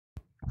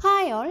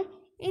Hi all,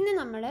 ഇന്ന്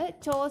നമ്മൾ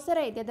Chaucer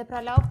എഴുതിയത്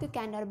പ്രലോഗ് ടു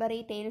കാൻറ്റർബറി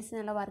ടെയിൽസ്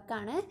എന്നുള്ള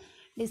വർക്കാണ്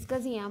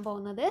ഡിസ്കസ് ചെയ്യാൻ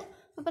പോകുന്നത്.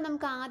 അപ്പോൾ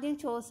നമുക്ക് ആദ്യം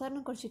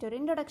ചോസറിനെ കുറിച്ചിട്ടൊരു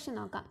ഇൻട്രൊഡക്ഷൻ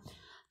നോക്കാം.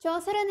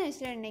 ചോസർ എന്ന്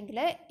വെച്ചിട്ടുണ്ടെങ്കിൽ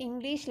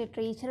ഇംഗ്ലീഷ്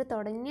ലിറ്ററേച്ചർ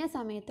തുടങ്ങിയ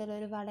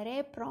സമയത്തുള്ളൊരു വളരെ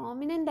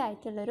പ്രോമിനൻ്റ്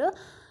ആയിട്ടുള്ളൊരു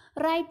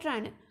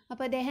റൈറ്ററാണ്.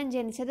 അപ്പോൾ അദ്ദേഹം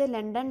ജനിച്ചത്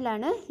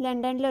ലണ്ടനിലാണ്.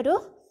 ലണ്ടനിലൊരു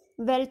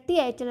വെൽത്തി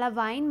ആയിട്ടുള്ള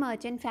വൈൻ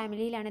മെർച്ചൻറ്റ്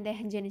ഫാമിലിയിലാണ്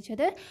അദ്ദേഹം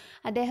ജനിച്ചത്.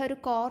 അദ്ദേഹം ഒരു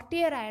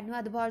കോർട്ടിയർ ആയിരുന്നു,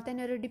 അതുപോലെ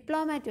തന്നെ ഒരു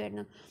ഡിപ്ലോമാറ്റും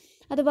ആയിരുന്നു.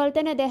 അതുപോലെ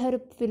തന്നെ അദ്ദേഹം ഒരു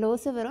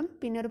ഫിലോസഫറും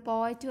പിന്നെ ഒരു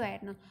പോയറ്റും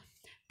ആയിരുന്നു.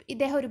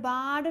 ഇദ്ദേഹം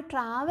ഒരുപാട്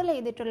ട്രാവൽ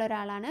ചെയ്തിട്ടുള്ള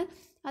ഒരാളാണ്.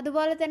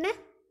 അതുപോലെ തന്നെ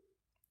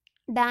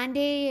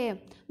ഡാൻ്റെയെയും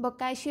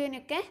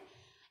ബൊക്കാഷ്യോനൊക്കെ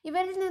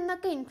ഇവരിൽ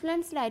നിന്നൊക്കെ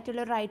ഇൻഫ്ലുവൻസ്ഡ് ആയിട്ടുള്ള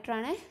ഒരു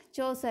റൈറ്ററാണ്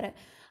ചോസർ.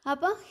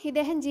 അപ്പോൾ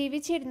ഇദ്ദേഹം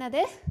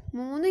ജീവിച്ചിരുന്നത്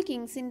 3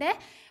 കിങ്സിൻ്റെ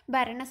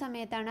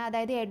ഭരണസമയത്താണ്.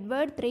 അതായത്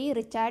എഡ്വേർഡ് 3,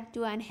 റിച്ചാർഡ്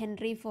 2 ആൻഡ്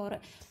ഹെൻറി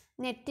 4.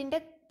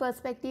 നെറ്റിൻ്റെ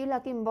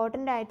പെർസ്പെക്റ്റീവിലൊക്കെ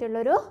ഇമ്പോർട്ടൻ്റ്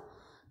ആയിട്ടുള്ളൊരു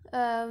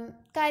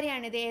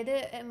കാര്യമാണിത്. ഏത്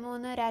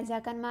 3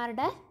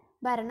 രാജാക്കന്മാരുടെ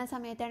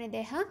ഭരണസമയത്താണ്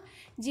ഇദ്ദേഹം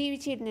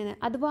ജീവിച്ചിരുന്നത്.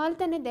 അതുപോലെ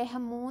തന്നെ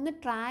ഇദ്ദേഹം 3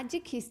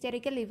 ട്രാജിക്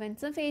ഹിസ്റ്ററിക്കൽ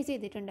ഇവൻറ്റ്സും ഫേസ്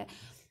ചെയ്തിട്ടുണ്ട്.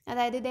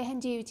 അതായത് ഇദ്ദേഹം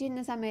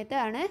ജീവിച്ചിരുന്ന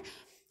സമയത്താണ്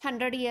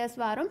 100 ഇയേഴ്സ്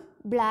വാറും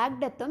ബ്ലാക്ക്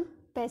ഡെത്തും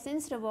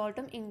പെസൻസ്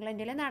റിവോൾട്ടും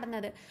ഇംഗ്ലണ്ടിൽ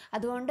നടന്നത്.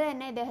 അതുകൊണ്ട്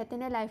തന്നെ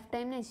ഇദ്ദേഹത്തിൻ്റെ ലൈഫ്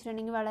ടൈം എന്ന്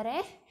വെച്ചിട്ടുണ്ടെങ്കിൽ വളരെ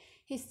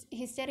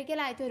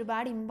ഹിസ്റ്ററിക്കലായിട്ട്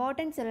ഒരുപാട്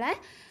ഇമ്പോർട്ടൻസ് ഉള്ള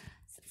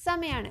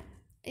സമയമാണ്.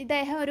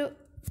 ഇദ്ദേഹം ഒരു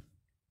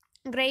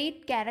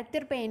ഗ്രേറ്റ്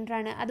ക്യാരക്ടർ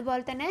പെയിൻറ്ററാണ്.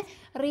 അതുപോലെ തന്നെ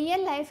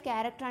റിയൽ ലൈഫ്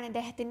ക്യാരക്ടറാണ്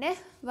ഇദ്ദേഹത്തിൻ്റെ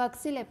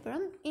വർക്ക്സിൽ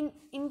എപ്പോഴും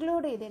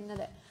ഇൻക്ലൂഡ്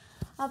ചെയ്തിരുന്നത്.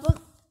 അപ്പം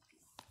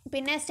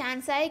പിന്നെ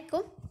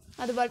സ്റ്റാൻസായ്ക്കും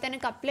അതുപോലെ തന്നെ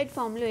കപ്ലെറ്റ്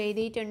ഫോമിലും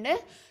എഴുതിയിട്ടുണ്ട്.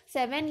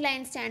 7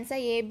 line stanza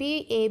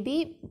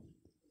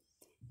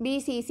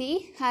ABCC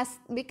has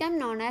become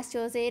known as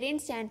ചോസേറിയൻ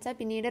stanza,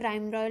 പിന്നീട്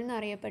റൈം റോയൽ എന്ന്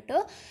അറിയപ്പെട്ടു.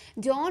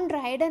 ജോൺ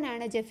ഡ്രൈഡൻ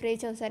ആണ് Jeffrey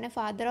ചോസറിനെ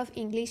father of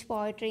English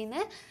poetry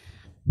എന്ന്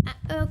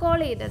കോൾ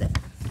ചെയ്തത്.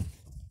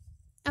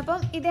 അപ്പം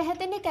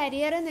ഇദ്ദേഹത്തിൻ്റെ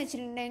കരിയർ എന്ന്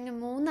വെച്ചിട്ടുണ്ടെങ്കിൽ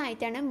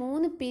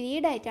 3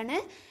 പീരീഡായിട്ടാണ്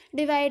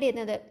ഡിവൈഡ്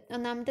ചെയ്യുന്നത്.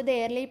 ഒന്നാമത്തത്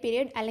എയർലി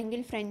പീരീഡ്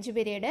അല്ലെങ്കിൽ ഫ്രഞ്ച്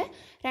പീരീഡ്,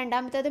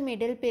 രണ്ടാമത്തത്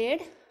മിഡിൽ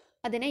പീരീഡ്,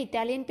 അതിനെ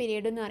ഇറ്റാലിയൻ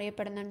പീരീഡ് എന്ന്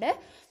അറിയപ്പെടുന്നുണ്ട്,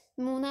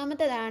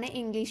 മൂന്നാമത്തതാണ്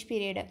ഇംഗ്ലീഷ്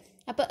പീരീഡ്.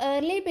 അപ്പോൾ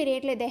ഏർലി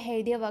പീരീഡിൽ ഇദ്ദേഹം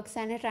എഴുതിയ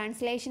വർക്ക്സാണ്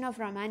ട്രാൻസ്ലേഷൻ ഓഫ്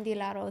റൊമാൻ ഡി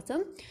ലാ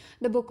റോസും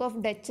ദ ബുക്ക് ഓഫ്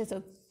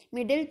ഡച്ചസും.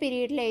 മിഡിൽ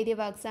പീരീഡിൽ എഴുതിയ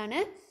വർക്ക്സാണ്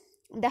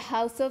the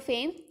house of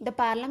fame, the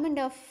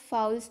parliament of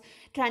fouls,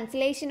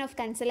 translation of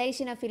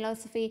കൺസലേഷൻ of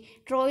philosophy,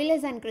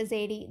 Troilus and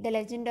ക്രിസേഡി, the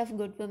legend of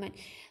good woman.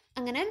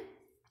 അങ്ങനെ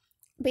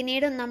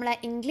പിന്നീട് നമ്മൾ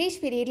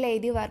ഇംഗ്ലീഷ് പീരീഡിൽ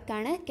എഴുതിയ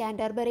വർക്കാണ്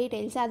കാൻറ്റർബറി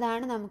ടെയിൽസ്.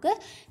 അതാണ് നമുക്ക്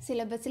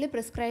സിലബസിൽ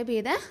പ്രിസ്ക്രൈബ്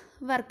ചെയ്ത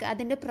വർക്ക്.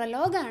 അതിൻ്റെ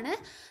പ്രൊലോഗാണ്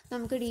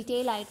നമുക്ക്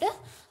ഡീറ്റെയിൽ ആയിട്ട്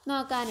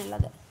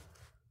നോക്കാനുള്ളത്.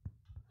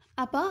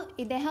 അപ്പോൾ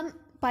ഇദ്ദേഹം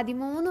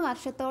 13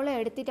 വർഷത്തോളം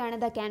എടുത്തിട്ടാണ്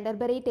ദ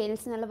കാൻറ്റർബറി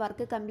ടെയിൽസ് എന്നുള്ള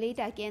വർക്ക്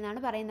കംപ്ലീറ്റ് ആക്കിയെന്നാണ്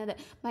പറയുന്നത്.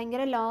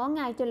 ഭയങ്കര ലോങ്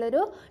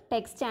ആയിട്ടുള്ളൊരു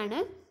ടെക്സ്റ്റാണ്.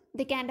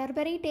 The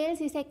Canterbury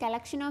tales is A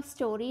collection of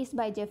stories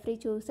by Jeffrey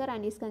chooser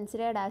and is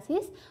considered as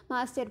his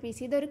master piece.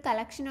 ഇതൊരു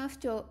കളക്ഷൻ ഓഫ്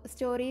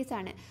സ്റ്റോറീസ്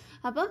ആണ്.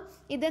 അപ്പം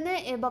ഇതിന്ന്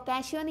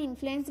ബൊക്കാഷ്യോന്ന്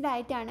ഇൻഫ്ലുവൻസ്ഡ്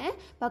ആയിട്ടാണ്,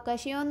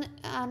 ബൊക്കാഷ്യോ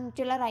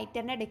ആയിട്ടുള്ള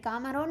റൈറ്ററിൻ്റെ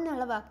ഡെക്കാമറോൺ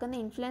എന്നുള്ള വർക്കിന്ന്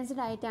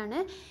ഇൻഫ്ലുവൻസ്ഡ് ആയിട്ടാണ്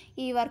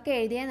ഈ വർക്ക്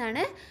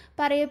എഴുതിയെന്നാണ്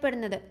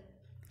പറയപ്പെടുന്നത്.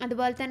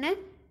 അതുപോലെ തന്നെ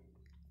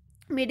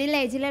മിഡിൽ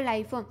ഏജിലെ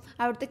ലൈഫും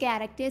അവിടുത്തെ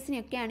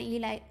ക്യാരക്ടേഴ്സിനെയൊക്കെയാണ്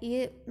ഈ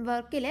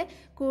വർക്കിൽ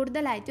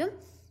കൂടുതലായിട്ടും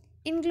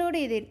ഇൻക്ലൂഡ്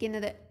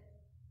ചെയ്തിരിക്കുന്നത്.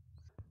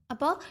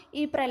 അപ്പോൾ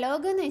ഈ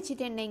പ്രലോഗ് എന്ന്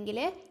വെച്ചിട്ടുണ്ടെങ്കിൽ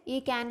ഈ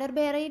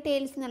കാൻറ്റർബറി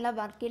ടെയിൽസ് എന്നുള്ള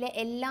വർക്കിലെ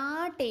എല്ലാ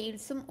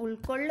ടെയിൽസും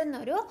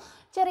ഉൾക്കൊള്ളുന്നൊരു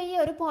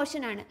ചെറിയൊരു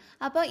പോർഷനാണ്.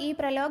 അപ്പോൾ ഈ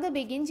പ്രലോഗ്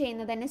ബിഗിൻ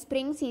ചെയ്യുന്നത് തന്നെ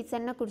സ്പ്രിംഗ്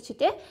സീസണിനെ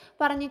കുറിച്ചിട്ട്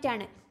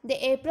പറഞ്ഞിട്ടാണ്. The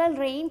April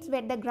Reigns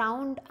wet the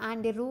ground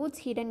and the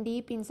Roots hidden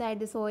deep inside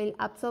the soil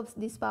absorbs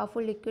this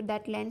powerful liquid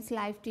that lens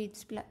life to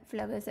its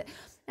flowers.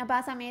 അപ്പോൾ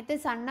ആ സമയത്ത്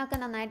സണ്ണൊക്കെ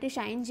നന്നായിട്ട്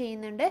ഷൈൻ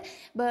ചെയ്യുന്നുണ്ട്,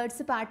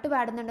 ബേർഡ്സ് പാട്ട്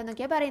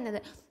പാടുന്നുണ്ടെന്നൊക്കെയാണ് പറയുന്നത്.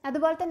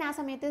 അതുപോലെ തന്നെ ആ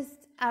സമയത്ത്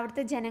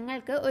അവിടുത്തെ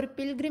ജനങ്ങൾക്ക് ഒരു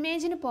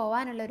പിൽഗ്രിമേജിന്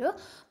പോകാനുള്ളൊരു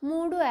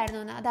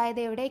മൂഡുമായിരുന്നു.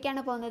 അതായത്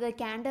എവിടേക്കാണ് പോകുന്നത്?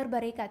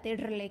 കാൻറ്റർബറി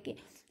കത്തീഡ്രലിലേക്ക്.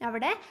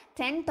 അവിടെ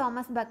സെൻറ്റ്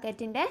തോമസ്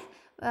ബക്കറ്റിൻ്റെ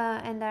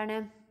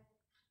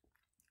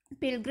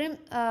പിൽഗ്രിം,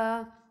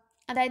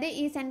 അതായത്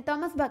ഈ സെൻറ്റ്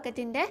തോമസ്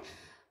ബക്കറ്റിൻ്റെ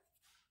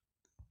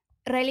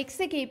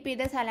റെലിക്സ് കീപ്പ്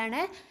ചെയ്ത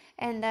സ്ഥലമാണ്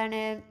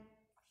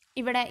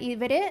ഇവിടെ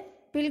ഇവർ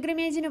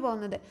പിൽഗ്രിമേജിന്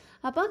പോകുന്നത്.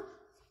 അപ്പം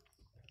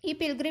ഈ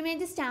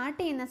പിൽഗ്രിമേജ് സ്റ്റാർട്ട്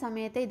ചെയ്യുന്ന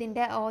സമയത്ത്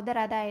ഇതിൻ്റെ ഓതർ,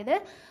 അതായത്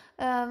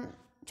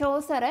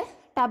ചോസർ,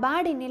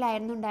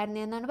 ടബാഡിന്നിലായിരുന്നു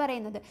ഉണ്ടായിരുന്നതെന്നാണ്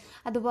പറയുന്നത്.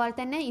 അതുപോലെ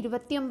തന്നെ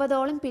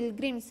 29ഓളം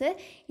പിൽഗ്രിംസ്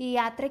ഈ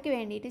യാത്രയ്ക്ക്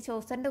വേണ്ടിയിട്ട്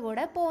ചോസറിൻ്റെ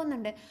കൂടെ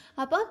പോകുന്നുണ്ട്.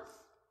 അപ്പോൾ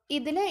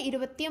ഇതിൽ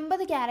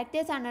 29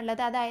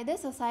 ക്യാരക്ടേഴ്സാണുള്ളത്. അതായത്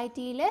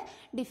സൊസൈറ്റിയിൽ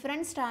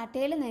ഡിഫറെൻറ്റ്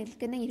സ്ട്രാറ്റയിൽ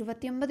നിൽക്കുന്ന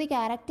 29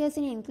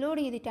 ക്യാരക്ടേഴ്സിനെ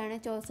ഇൻക്ലൂഡ് ചെയ്തിട്ടാണ്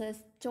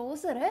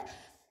ചോസർ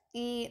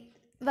ഈ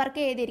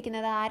വർക്ക്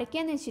ചെയ്തിരിക്കുന്നത്.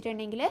 ആരൊക്കെയാണെന്ന്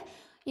വെച്ചിട്ടുണ്ടെങ്കിൽ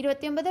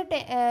 29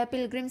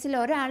 പിൽഗ്രിംസിൽ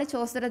ഒരാൾ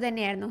ചോസർ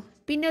തന്നെയായിരുന്നു.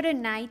 പിന്നെ ഒരു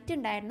നൈറ്റ്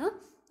ഉണ്ടായിരുന്നു,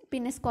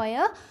 പിന്നെ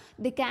square,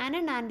 the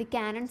Canon and the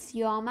കാനൺസ്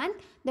yeoman,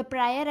 the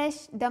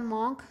പ്രയറസ്, the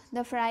monk, the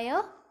fryer,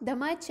 the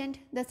merchant,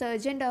 the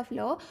sergeant of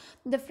law,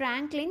 the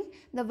Franklin,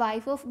 the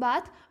wife of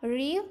Bath,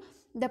 റീവ്,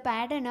 the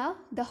pardoner,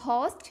 the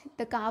host,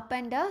 the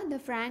carpenter, the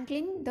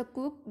franklin, the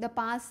cook, the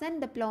parson,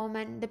 the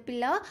plowman, the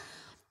pillar,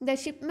 the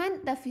shipman,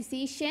 the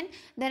physician,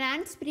 the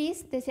nun's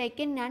priest, the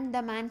second nun,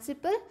 the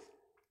manciple,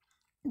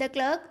 the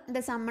clerk,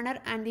 the summoner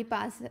and the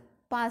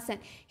person.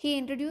 He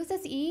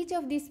introduces each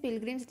of these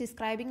pilgrims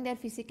describing their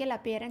physical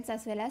appearance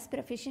as well as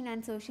profession and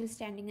social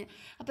standing.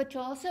 അപ്പോൾ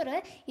Chaucer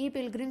ഈ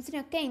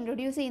പിൽഗ്രിംസിനൊക്കെ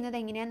introduce ചെയ്യുന്നത്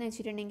എങ്ങനെയാണെന്ന്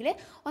വെച്ചിട്ടുണ്ടെങ്കിൽ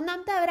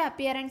ഒന്നാമത്തെ അവരുടെ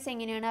appearance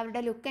എങ്ങനെയാണ്,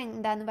 അവരുടെ look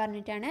എന്താണെന്ന്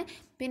പറഞ്ഞിട്ടാണ്.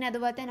 പിന്നെ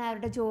അതുപോലെ തന്നെ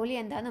അവരുടെ ജോലി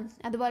എന്താണെന്നും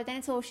അതുപോലെ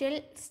തന്നെ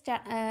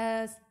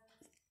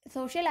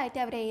സോഷ്യലായിട്ട്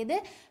അവർ ഏത്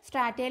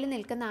സ്ട്രാറ്റയിൽ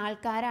നിൽക്കുന്ന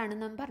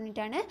ആൾക്കാരാണെന്നും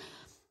പറഞ്ഞിട്ടാണ്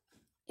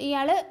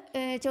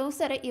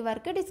ചോസർ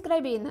ഇവർക്ക്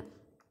ഡിസ്ക്രൈബ് ചെയ്യുന്നത്.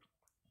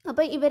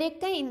 അപ്പോൾ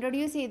ഇവരെയൊക്കെ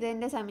ഇൻട്രൊഡ്യൂസ്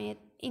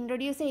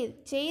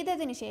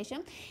ചെയ്തതിന്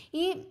ശേഷം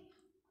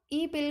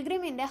ഈ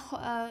പിൽഗ്രിമിൻ്റെ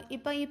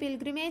ഇപ്പോൾ ഈ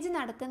പിൽഗ്രിമേജ്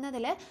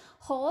നടക്കുന്നതിൽ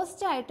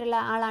ഹോസ്റ്റ് ആയിട്ടുള്ള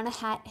ആളാണ്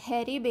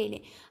ഹാരി ബെയ്ലി.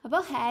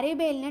 അപ്പോൾ ഹാരി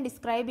ബെയ്ലിനെ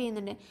ഡിസ്ക്രൈബ്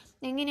ചെയ്യുന്നുണ്ട്.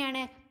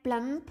 എങ്ങനെയാണ്?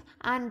 plump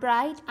and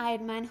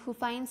bright-eyed man who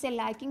finds a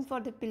liking for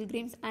the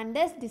pilgrims and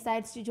thus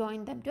decides to join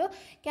them to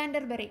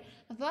Canterbury.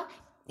 അപ്പോൾ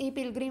ഈ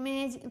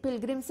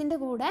പിൽഗ്രിംസിൻ്റെ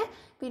കൂടെ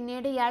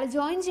പിന്നീട് ഇയാൾ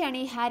ജോയിൻ ചെയ്യാണ്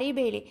ഈ ഹാരി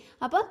ബെയ്ലി.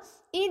 അപ്പോൾ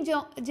ഈ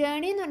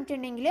ജേണി എന്ന്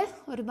പറഞ്ഞിട്ടുണ്ടെങ്കിൽ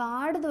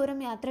ഒരുപാട് ദൂരം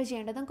യാത്ര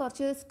ചെയ്യേണ്ടതും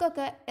കുറച്ച്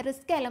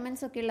റിസ്ക്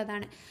എലമെൻറ്റ്സ് ഒക്കെ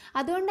ഉള്ളതാണ്.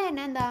 അതുകൊണ്ട്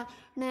തന്നെ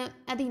എന്താണ്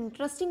അത്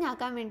ഇൻട്രസ്റ്റിംഗ്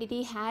ആക്കാൻ വേണ്ടിയിട്ട്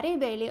ഈ ഹാരി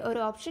ബെയ്ലി ഒരു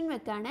ഓപ്ഷൻ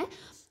വെക്കാണ്.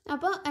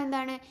 അപ്പോൾ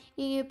എന്താണ്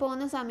ഈ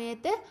പോകുന്ന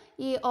സമയത്ത്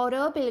ഈ ഓരോ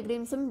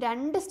പിൽഗ്രിംസും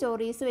 2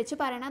 സ്റ്റോറീസ് വെച്ച്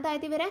പറയണം.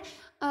 അതായത് ഇവരെ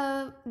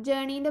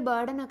ജേണീൻ്റെ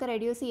ബേർഡനൊക്കെ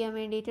റെഡ്യൂസ് ചെയ്യാൻ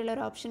വേണ്ടിയിട്ടുള്ള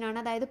ഒരു ഓപ്ഷനാണ്.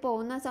 അതായത്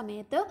പോകുന്ന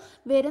സമയത്തും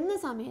വരുന്ന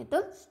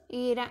സമയത്തും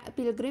ഈ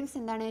പിൽഗ്രിംസ്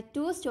എന്താണ്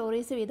 2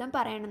 സ്റ്റോറീസ് വീതം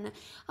പറയണമെന്ന്.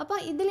 അപ്പോൾ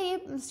ഇതിൽ ഈ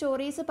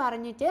സ്റ്റോറീസ്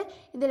പറഞ്ഞിട്ട്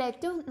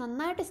ഇതിലേറ്റവും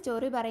നന്നായിട്ട്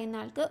സ്റ്റോറി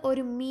പറയുന്ന ആൾക്ക്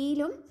ഒരു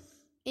മീലും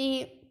ഈ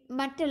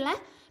മറ്റുള്ള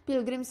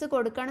പിൽഗ്രിംസ്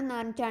കൊടുക്കണം എന്ന്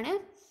പറഞ്ഞിട്ടാണ്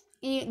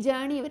ഈ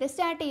ജേണി ഇവർ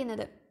സ്റ്റാർട്ട്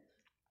ചെയ്യുന്നത്.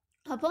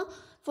 അപ്പോൾ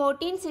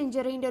 14th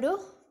സെഞ്ച്വറീൻ്റെ ഒരു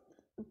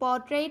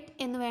പോർട്രേറ്റ്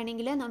എന്ന്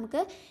വേണമെങ്കിൽ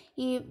നമുക്ക്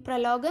ഈ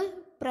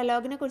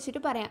പ്രലോഗിനെ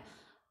കുറിച്ചിട്ട് പറയാം.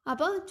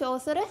 അപ്പോൾ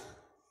ചോസർ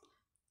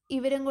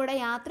ഇവരും കൂടെ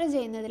യാത്ര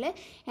ചെയ്യുന്നതിൽ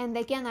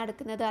എന്തൊക്കെയാണ്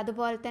നടക്കുന്നത്,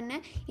 അതുപോലെ തന്നെ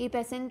ഈ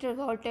പെസൻറ്റ്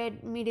റിവോൾട്ടഡ്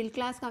മിഡിൽ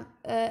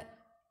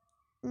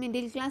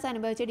ക്ലാസ്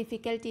അനുഭവിച്ച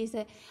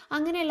ഡിഫിക്കൽട്ടീസ്,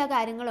 അങ്ങനെയുള്ള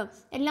കാര്യങ്ങളും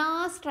എല്ലാ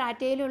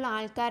സ്ട്രാറ്റയിലുള്ള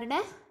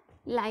ആൾക്കാരുടെ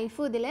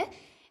ലൈഫും ഇതിൽ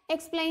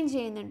എക്സ്പ്ലെയിൻ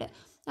ചെയ്യുന്നുണ്ട്.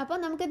 അപ്പോൾ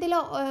നമുക്കിതിൽ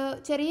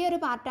ചെറിയൊരു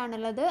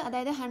പാർട്ടാണുള്ളത്.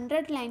 അതായത്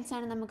 100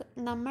 ലൈൻസാണ്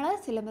നമ്മൾ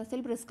സിലബസിൽ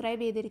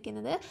പ്രിസ്ക്രൈബ്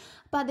ചെയ്തിരിക്കുന്നത്.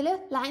 അപ്പോൾ അതിൽ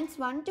ലൈൻസ്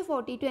 1 to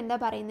 42 എന്താ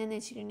പറയുന്നതെന്ന്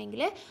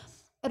വെച്ചിട്ടുണ്ടെങ്കിൽ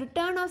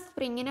റിട്ടേൺ ഓഫ്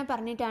സ്പ്രിങ്ങിനെ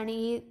പറഞ്ഞിട്ടാണ്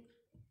ഈ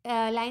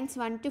ലൈൻസ്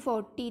 1 to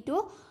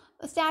 42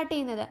 സ്റ്റാർട്ട്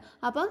ചെയ്യുന്നത്.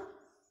 അപ്പം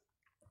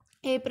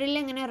ഏപ്രിലിൽ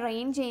ഇങ്ങനെ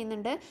റെയിൻ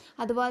ചെയ്യുന്നുണ്ട്.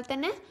 അതുപോലെ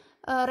തന്നെ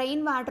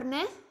റെയിൻ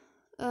വാട്ടറിനെ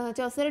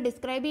ചോസർ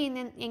ഡിസ്ക്രൈബ് ചെയ്യുന്ന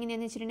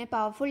എങ്ങനെയാണെന്ന് വെച്ചിട്ടുണ്ടെങ്കിൽ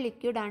പവർഫുൾ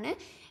ലിക്വിഡാണ്.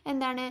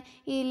 എന്താണ്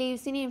ഈ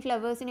ലീവ്സിനെയും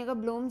ഫ്ലവേഴ്സിനെയൊക്കെ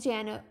ബ്ലൂം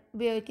ചെയ്യാൻ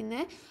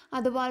ഉപയോഗിക്കുന്നത്.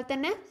 അതുപോലെ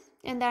തന്നെ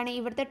എന്താണ്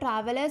ഇവിടുത്തെ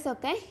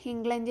ട്രാവലേഴ്സൊക്കെ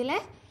ഇംഗ്ലണ്ടിലെ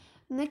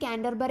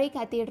കാൻറ്റർബറി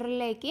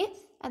കത്തീഡ്രലിലേക്ക്,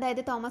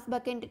 അതായത് തോമസ്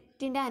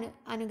ബക്കറ്റിൻ്റെ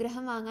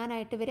അനുഗ്രഹം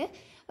വാങ്ങാനായിട്ട് ഇവർ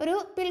ഒരു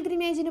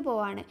പിൽഗ്രിമേജിന്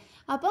പോവാണ്.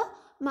 അപ്പോൾ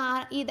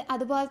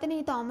അതുപോലെ തന്നെ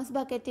ഈ തോമസ്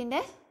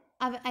ബക്കറ്റിൻ്റെ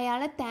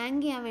അയാളെ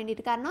താങ്ക് ചെയ്യാൻ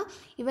വേണ്ടിയിട്ട്, കാരണം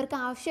ഇവർക്ക്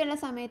ആവശ്യമുള്ള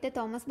സമയത്ത്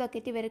തോമസ്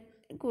ബക്കറ്റ് ഇവർ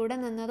കൂടെ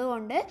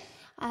നിന്നതുകൊണ്ട്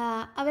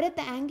അവരെ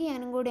താങ്ക്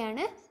ചെയ്യാനും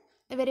കൂടിയാണ്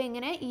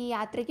ഇവരിങ്ങനെ ഈ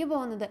യാത്രയ്ക്ക്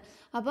പോകുന്നത്.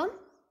 അപ്പം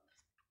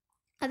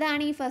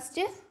അതാണ് ഈ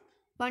ഫസ്റ്റ്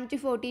 1 to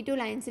 42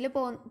 ലൈൻസിൽ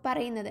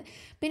പറയുന്നത്.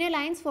 പിന്നെ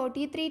ലൈൻസ്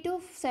 43 to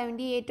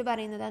 78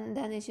 പറയുന്നത്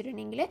എന്താണെന്ന്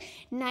വെച്ചിട്ടുണ്ടെങ്കിൽ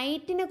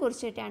നൈറ്റിനെ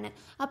കുറിച്ചിട്ടാണ്.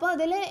 അപ്പോൾ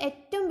അതിൽ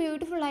ഏറ്റവും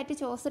ബ്യൂട്ടിഫുള്ളായിട്ട്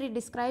ചോസർ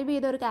ഡിസ്ക്രൈബ്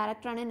ചെയ്ത ഒരു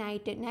ക്യാരക്ടറാണ്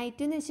നൈറ്റ്.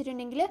 നൈറ്റ് എന്ന്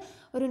വെച്ചിട്ടുണ്ടെങ്കിൽ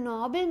ഒരു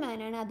നോബൽ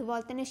മാനാണ്.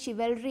 അതുപോലെ തന്നെ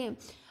ഷിവൽറിയും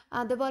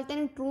അതുപോലെ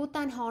തന്നെ ട്രൂത്ത്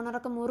ആൻഡ്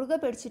ഹോണറൊക്കെ മുറുകെ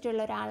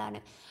പിടിച്ചിട്ടുള്ള ഒരാളാണ്.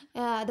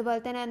 അതുപോലെ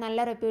തന്നെ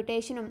നല്ല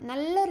റെപ്യൂട്ടേഷനും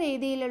നല്ല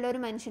രീതിയിലുള്ള ഒരു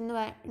മനുഷ്യൻ എന്ന്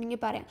വേണമെങ്കിൽ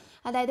പറയാം.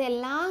 അതായത്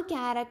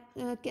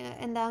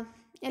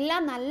എല്ലാ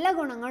നല്ല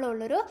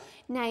ഗുണങ്ങളുള്ളൊരു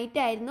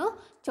നൈറ്റായിരുന്നു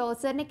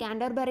ചോസറിൻ്റെ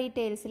കാൻറ്റർബറി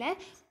ടെയിൽസിലെ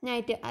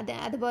നൈറ്റ്.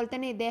 അതുപോലെ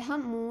തന്നെ ഇദ്ദേഹം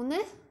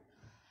 3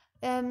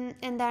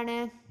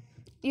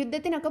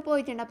 യുദ്ധത്തിനൊക്കെ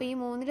പോയിട്ടുണ്ട്. അപ്പോൾ ഈ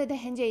 3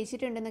 ഇദ്ദേഹം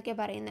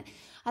ജയിച്ചിട്ടുണ്ടെന്നൊക്കെയാണ് പറയുന്നത്.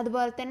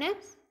 അതുപോലെ തന്നെ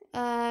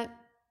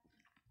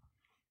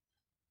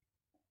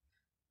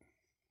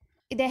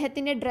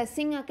ഇദ്ദേഹത്തിൻ്റെ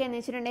ഡ്രസ്സിങ് ഒക്കെ എന്ന്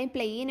വെച്ചിട്ടുണ്ടെങ്കിൽ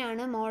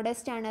പ്ലെയിനാണ്,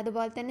 മോഡസ്റ്റാണ്.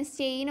 അതുപോലെ തന്നെ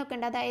സ്റ്റെയിനൊക്കെ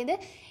ഉണ്ട്. അതായത്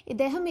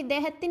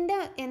ഇദ്ദേഹത്തിൻ്റെ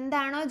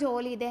എന്താണോ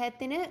ജോലി,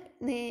 ഇദ്ദേഹത്തിന്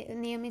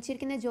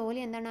നിയമിച്ചിരിക്കുന്ന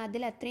ജോലി എന്താണോ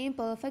അതിൽ അത്രയും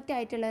പെർഫെക്റ്റ്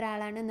ആയിട്ടുള്ള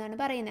ഒരാളാണ് എന്നാണ്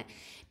പറയുന്നത്.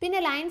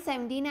 പിന്നെ ലൈൻ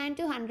 79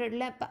 to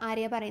 100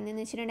 ആരെയാണ്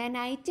പറയുന്നതെന്ന് വെച്ചിട്ടുണ്ടെങ്കിൽ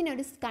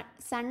നൈറ്റിനൊരു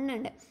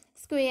സണ്ണുണ്ട്,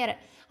 സ്ക്വയർ.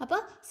 അപ്പോൾ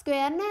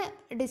സ്ക്വയറിനെ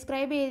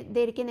ഡിസ്ക്രൈബ്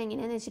ചെയ്തിരിക്കുന്നത്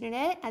എങ്ങനെയാണെന്ന്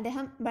വെച്ചിട്ടുണ്ടെങ്കിൽ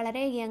അദ്ദേഹം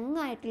വളരെ യങ്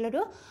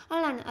ആയിട്ടുള്ളൊരു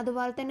ആളാണ്.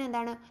 അതുപോലെ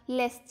തന്നെ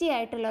ലെസ്റ്റി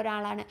ആയിട്ടുള്ള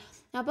ഒരാളാണ്.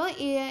 അപ്പോൾ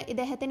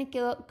ഇദ്ദേഹത്തിന്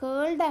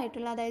കേൾഡ്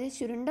ആയിട്ടുള്ള, അതായത്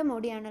ചുരുണ്ട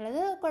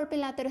മുടിയാണുള്ളത്,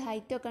 കുഴപ്പമില്ലാത്തൊരു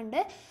ഹൈറ്റൊക്കെ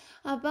ഉണ്ട്.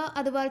 അപ്പോൾ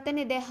അതുപോലെ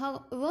തന്നെ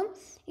ഇദ്ദേഹവും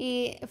ഈ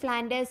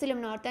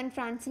ഫ്ലാൻഡേഴ്സിലും നോർത്തേൺ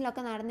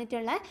ഫ്രാൻസിലൊക്കെ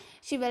നടന്നിട്ടുള്ള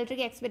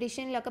ഷിവൽട്രിക്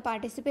എക്സ്പെഡിഷനിലൊക്കെ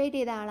പാർട്ടിസിപ്പേറ്റ്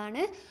ചെയ്ത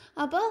ആളാണ്.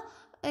 അപ്പോൾ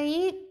ഈ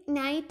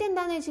നൈറ്റ്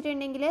എന്താണെന്ന്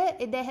വെച്ചിട്ടുണ്ടെങ്കിൽ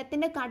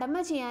ഇദ്ദേഹത്തിൻ്റെ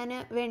കടമ ചെയ്യാൻ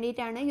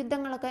വേണ്ടിയിട്ടാണ്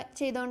യുദ്ധങ്ങളൊക്കെ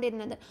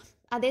ചെയ്തുകൊണ്ടിരുന്നത്.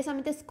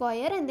 അതേസമയത്ത്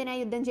സ്ക്വയർ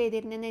എന്തിനാണ് യുദ്ധം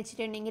ചെയ്തിരുന്നതെന്ന്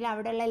വെച്ചിട്ടുണ്ടെങ്കിൽ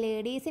അവിടെയുള്ള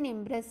ലേഡീസിനെ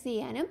ഇമ്പ്രസ്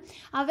ചെയ്യാനും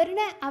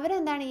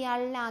അവരെന്താണ്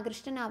ഇയാളിൽ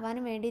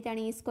ആകൃഷ്ടനാവാനും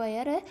വേണ്ടിയിട്ടാണ് ഈ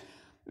സ്ക്വയർ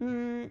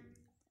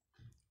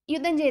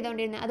യുദ്ധം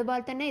ചെയ്തുകൊണ്ടിരുന്നത്.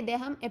 അതുപോലെ തന്നെ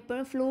ഇദ്ദേഹം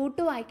എപ്പോഴും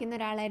ഫ്ലൂട്ട് വായിക്കുന്ന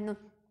ഒരാളായിരുന്നു.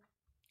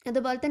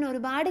 അതുപോലെ തന്നെ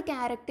ഒരുപാട്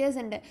ക്യാരക്ടേഴ്സ്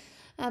ഉണ്ട്.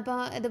 അപ്പോൾ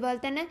അതുപോലെ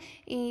തന്നെ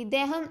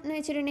ഇദ്ദേഹം എന്ന്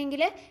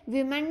വെച്ചിട്ടുണ്ടെങ്കിൽ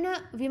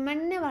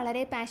വിമണിന്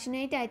വളരെ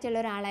പാഷനേറ്റ് ആയിട്ടുള്ള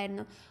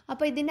ഒരാളായിരുന്നു.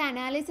 അപ്പോൾ ഇതിൻ്റെ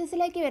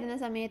അനാലിസിസിലേക്ക് വരുന്ന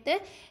സമയത്ത്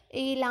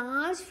ഈ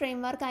ലാർജ് ഫ്രെയിം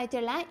വർക്ക്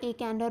ആയിട്ടുള്ള ഈ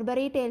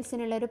കാൻറ്റർബറി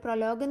ടെയിൽസിനുള്ളൊരു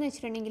പ്രൊലോഗ് എന്ന്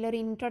വെച്ചിട്ടുണ്ടെങ്കിൽ ഒരു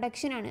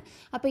ഇൻട്രൊഡക്ഷനാണ്.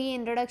 അപ്പോൾ ഈ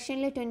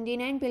ഇൻട്രൊഡക്ഷനിൽ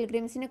 29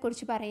 പിൽഗ്രിംസിനെ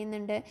കുറിച്ച്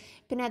പറയുന്നുണ്ട്.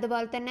 പിന്നെ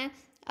അതുപോലെ തന്നെ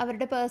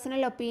അവരുടെ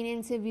പേഴ്സണൽ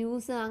ഒപ്പീനിയൻസ്,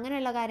 വ്യൂസ്,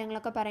 അങ്ങനെയുള്ള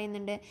കാര്യങ്ങളൊക്കെ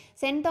പറയുന്നുണ്ട്.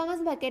 സെൻറ്റ്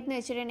തോമസ് ബക്കറ്റ് എന്ന്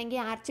വെച്ചിട്ടുണ്ടെങ്കിൽ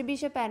ആർച്ച്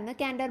ബിഷപ്പായിരുന്നു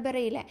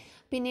കാൻറ്റർബറിയിലെ.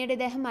 പിന്നീട്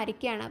ഇദ്ദേഹം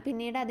മരിക്കുകയാണ്.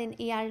 പിന്നീട്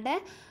ഇയാളുടെ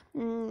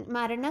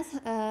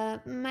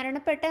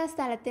മരണപ്പെട്ട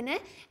സ്ഥലത്തിന്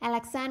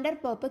അലക്സാണ്ടർ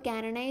പോപ്പ്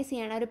കാനണൈസ്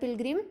ചെയ്യണം ഒരു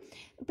പിൽഗ്രിം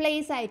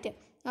പ്ലേസ് ആയിട്ട്.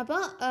 അപ്പോൾ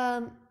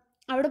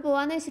അവിടെ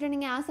പോകാമെന്ന്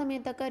വെച്ചിട്ടുണ്ടെങ്കിൽ ആ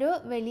സമയത്തൊക്കെ ഒരു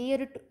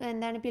വലിയൊരു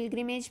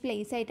പിൽഗ്രിമേജ്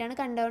പ്ലേസ് ആയിട്ടാണ്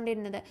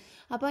കണ്ടുകൊണ്ടിരുന്നത്.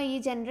 അപ്പോൾ ഈ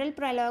ജനറൽ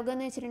പ്രലോഗ്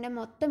എന്ന് വെച്ചിട്ടുണ്ടെങ്കിൽ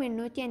മൊത്തം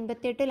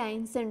 858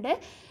 ലൈൻസ് ഉണ്ട്.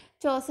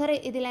 ചോസർ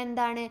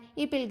ഇതിലെന്താണ്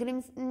ഈ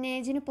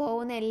പിൽഗ്രിമേജിന്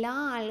പോകുന്ന എല്ലാ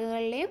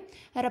ആളുകളെയും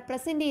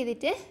റെപ്രസെൻ്റ്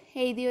ചെയ്തിട്ട്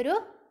എഴുതിയൊരു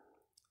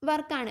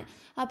വർക്കാണ്.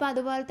 അപ്പോൾ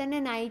അതുപോലെ തന്നെ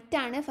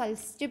നൈറ്റാണ്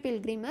ഫസ്റ്റ്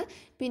പിൽഗ്രിം.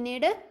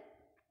 പിന്നീട്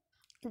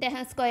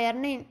അദ്ദേഹം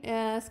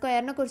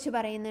സ്ക്വയറിനെ കുറിച്ച്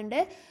പറയുന്നുണ്ട്.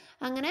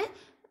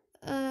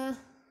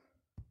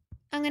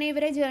 അങ്ങനെ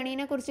ഇവരെ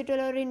ജേണീനെ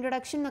കുറിച്ചിട്ടുള്ള ഒരു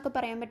ഇൻട്രൊഡക്ഷൻ എന്നൊക്കെ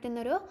പറയാൻ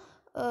പറ്റുന്നൊരു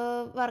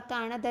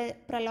വർക്കാണ് the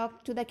prologue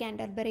to the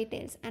Canterbury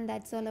tales. And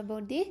that's all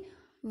about the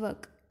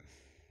work.